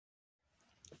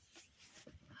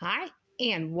Hi,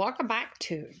 and welcome back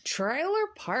to Trailer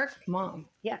Park Mom.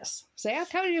 Yes, see, I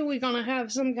told you we're going to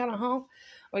have some kind of haul.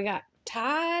 We got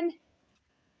Tide.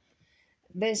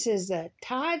 This is the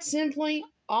Tide Simply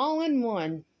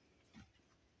All-in-One.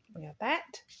 We got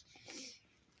that.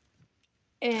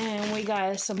 And we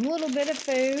got some little bit of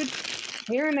food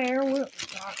here and there. We're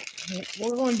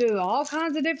going to do all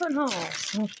kinds of different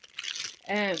hauls.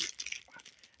 And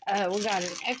we got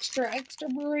an extra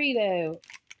burrito.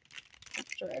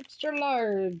 Extra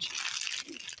large.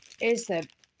 It's the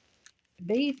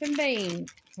beef and bean.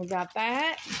 We got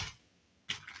that.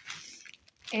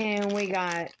 And we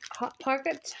got Hot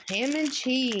Pockets ham and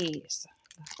cheese.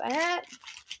 Got that.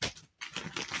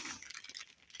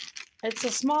 It's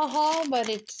a small haul, but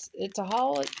it's a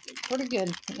haul. It's pretty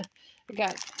good. We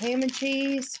got ham and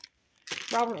cheese.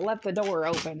 Robert left the door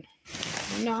open.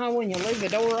 You know how when you leave the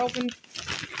door open,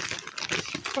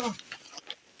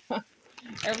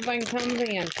 everything comes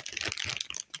in.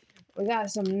 We got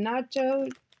some nacho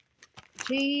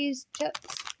cheese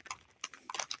chips.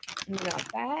 We got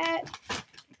that.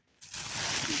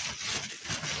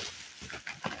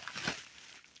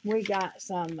 We got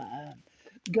some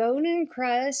golden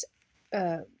crust.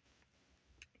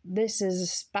 This is a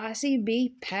spicy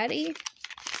beef patty.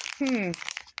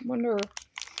 Wonder what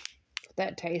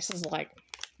that tastes like.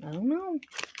 I don't know.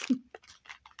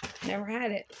 Never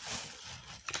had it.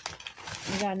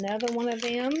 We got another one of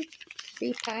them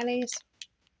beef patties.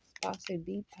 Spicy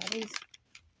beef patties.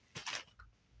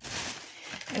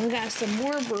 And we got some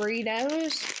more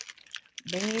burritos.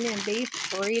 Bean and beef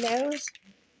burritos.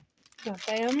 Got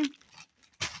them.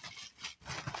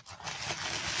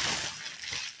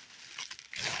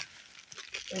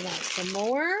 We got some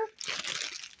more.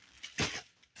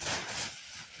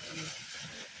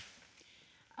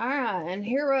 Alright, and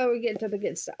here we get to the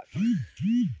good stuff.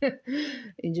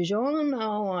 As you all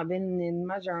know, I've been in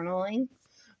my journaling.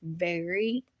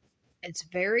 It's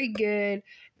very good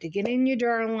to get in your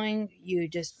journaling. You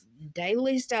just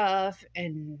daily stuff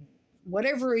and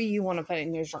whatever you want to put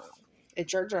in your journal.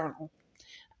 It's your journal.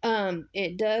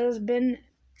 It's been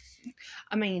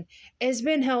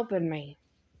helping me.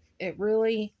 It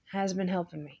really has been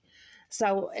helping me.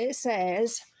 So it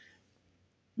says,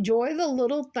 enjoy the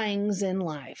little things in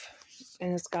life.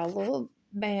 And it's got a little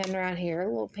band right here, a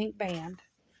little pink band.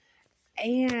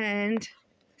 And,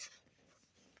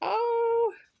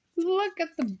 oh, look at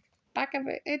the back of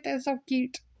it. It is so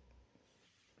cute.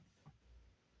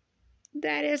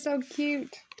 That is so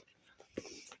cute.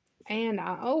 And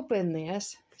I open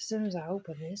this. As soon as I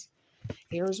open this,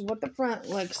 here's what the front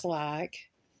looks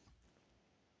like.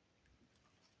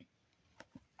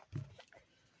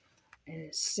 And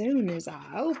as soon as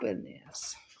I open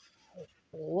this,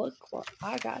 look what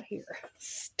I got here.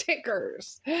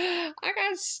 Stickers. I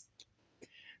got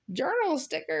journal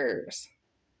stickers.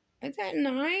 Isn't that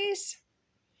nice?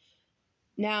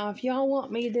 Now, if y'all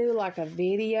want me to do like a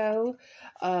video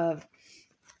of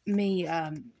me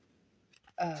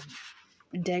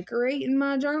decorating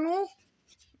my journal,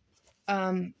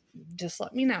 just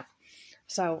let me know.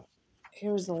 So,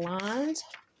 here's the lines.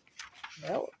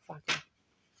 Well, if I can.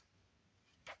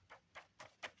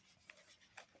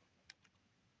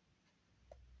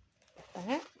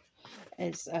 That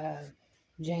is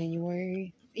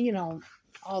January,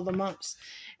 all the months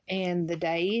and the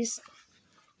days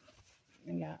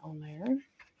I got on there.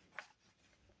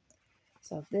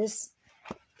 So this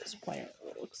is what it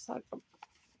looks like.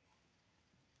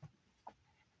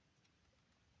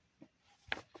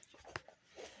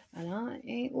 And I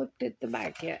ain't looked at the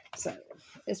back yet, so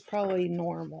it's probably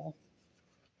normal.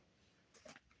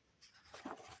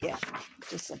 Yeah,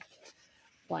 just a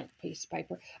blank piece of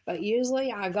paper. But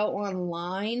usually I go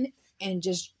online and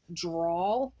just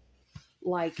draw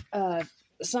like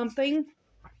something.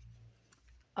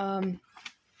 I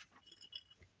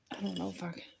don't know if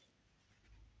I can.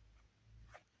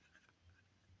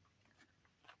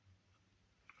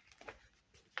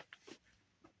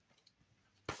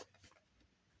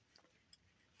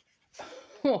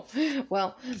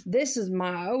 Well, this is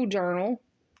my old journal.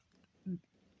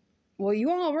 Well,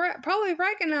 you all probably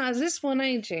recognize this one,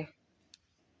 ain't you?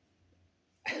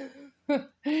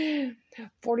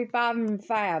 45 and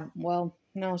Fab. Well,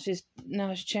 no, she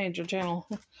changed her channel.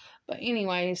 But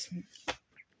anyways,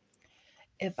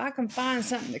 if I can find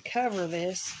something to cover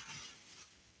this,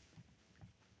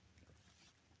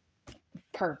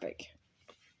 perfect.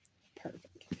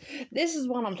 This is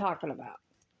what I'm talking about.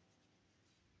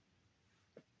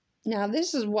 Now,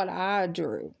 this is what I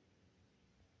drew.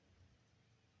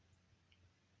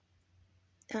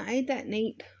 Now, ain't that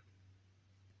neat?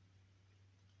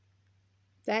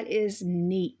 That is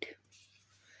neat.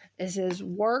 It says,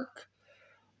 work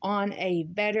on a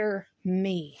better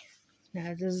me. Now,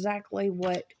 that's exactly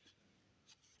what,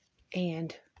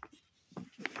 and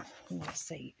let's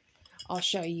see. I'll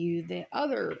show you the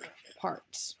other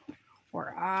parts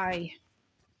where I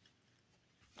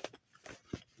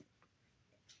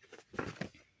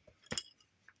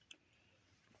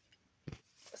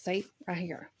see right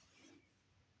here.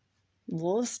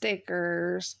 Little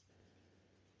stickers.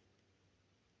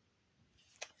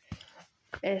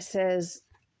 It says,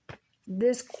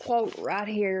 this quote right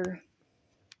here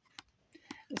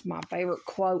is my favorite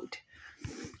quote.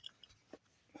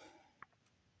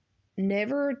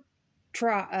 Never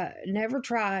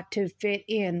try to fit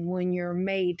in when you're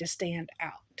made to stand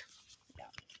out. Yeah.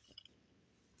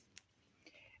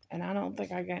 And I don't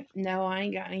think I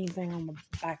ain't got anything on the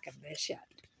back of this yet.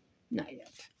 Not yet.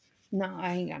 No,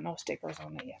 I ain't got no stickers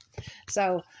on it yet.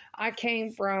 So I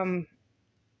came from,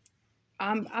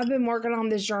 I've been working on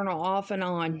this journal off and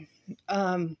on.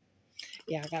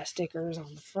 Yeah, I got stickers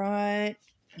on the front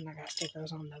and I got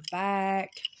stickers on the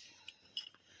back.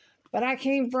 But I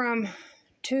came from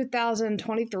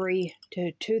 2023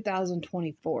 to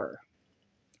 2024.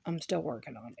 I'm still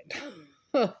working on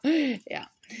it. Yeah.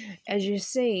 As you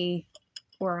see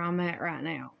where I'm at right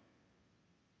now,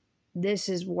 this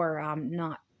is where I'm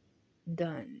not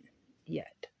done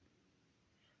yet.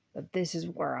 But this is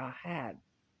where I have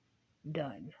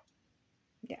done.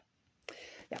 Yeah.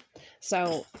 Yeah.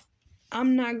 So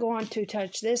I'm not going to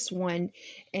touch this one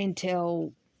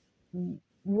until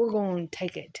we're going to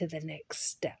take it to the next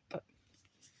step.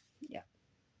 Yeah.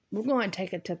 We're going to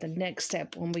take it to the next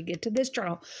step when we get to this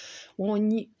journal.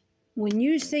 When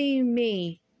you see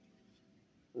me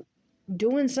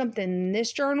doing something in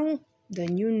this journal,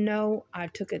 then you know I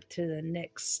took it to the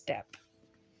next step.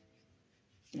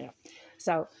 Yeah.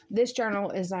 So this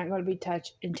journal is not going to be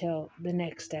touched until the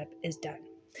next step is done.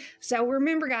 So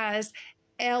remember, guys,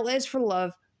 L is for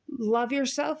love. Love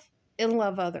yourself and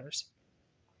love others.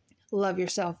 Love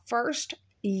yourself first.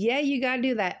 Yeah, you got to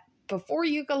do that before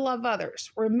you can love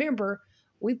others. Remember,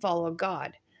 we follow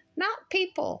God, not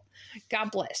people.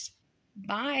 God bless.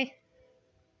 Bye.